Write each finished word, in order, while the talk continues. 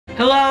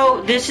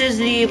Hello, this is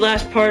the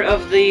last part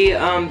of the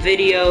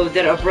video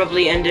that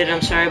abruptly ended.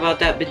 I'm sorry about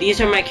that, but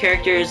these are my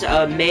characters.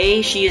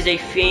 May, she is a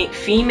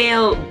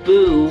female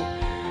Boo.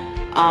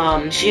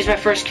 She's my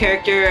first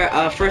character,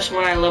 first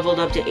one I leveled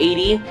up to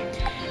 80.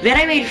 Then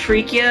I made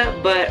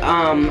Freakia, but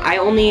I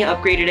only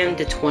upgraded him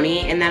to 20,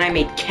 and then I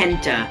made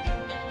Kenta,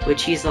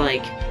 which he's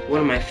like one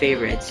of my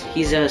favorites.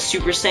 He's a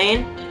Super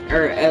Saiyan,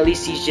 or at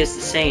least he's just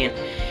a Saiyan.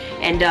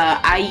 And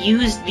I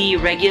used the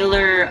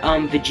regular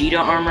Vegeta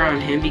armor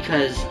on him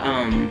because,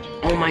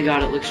 oh my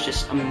god, it looks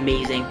just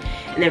amazing.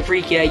 And then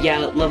Freakia, yeah,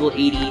 level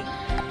 80.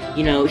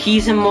 You know,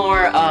 he's a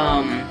more,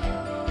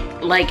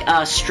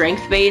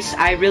 strength base.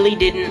 I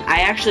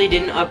actually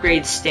didn't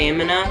upgrade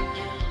stamina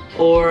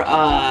or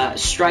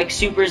strike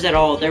supers at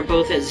all. They're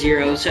both at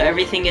 0, so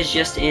everything is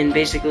just in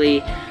basically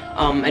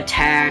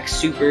attack,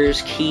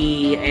 supers,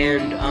 ki,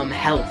 and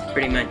health,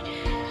 pretty much.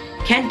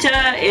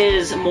 Kenta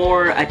is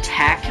more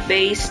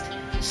attack-based,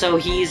 so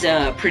he's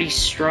pretty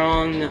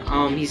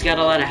strong. He's got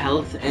a lot of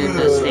health and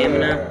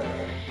stamina.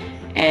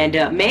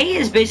 And May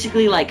is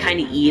basically like kind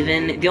of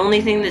even. The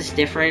only thing that's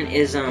different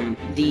is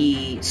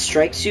the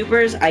strike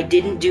supers. I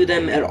didn't do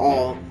them at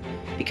all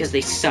because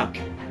they suck.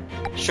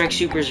 Strike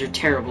supers are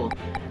terrible.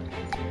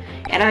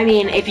 And I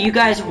mean, if you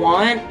guys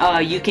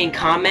want, you can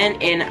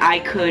comment, and I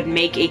could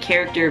make a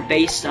character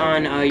based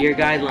on your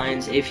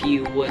guidelines if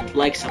you would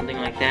like something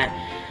like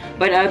that.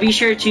 But be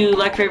sure to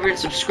like, favorite, and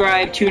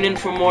subscribe. Tune in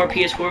for more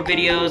PS4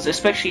 videos,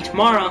 especially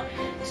tomorrow.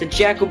 So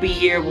Jack will be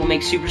here. We'll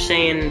make Super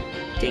Saiyan...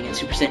 Dang it,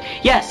 Super Saiyan.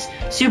 Yes!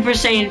 Super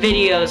Saiyan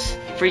videos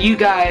for you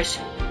guys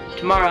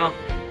tomorrow.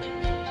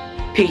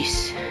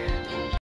 Peace.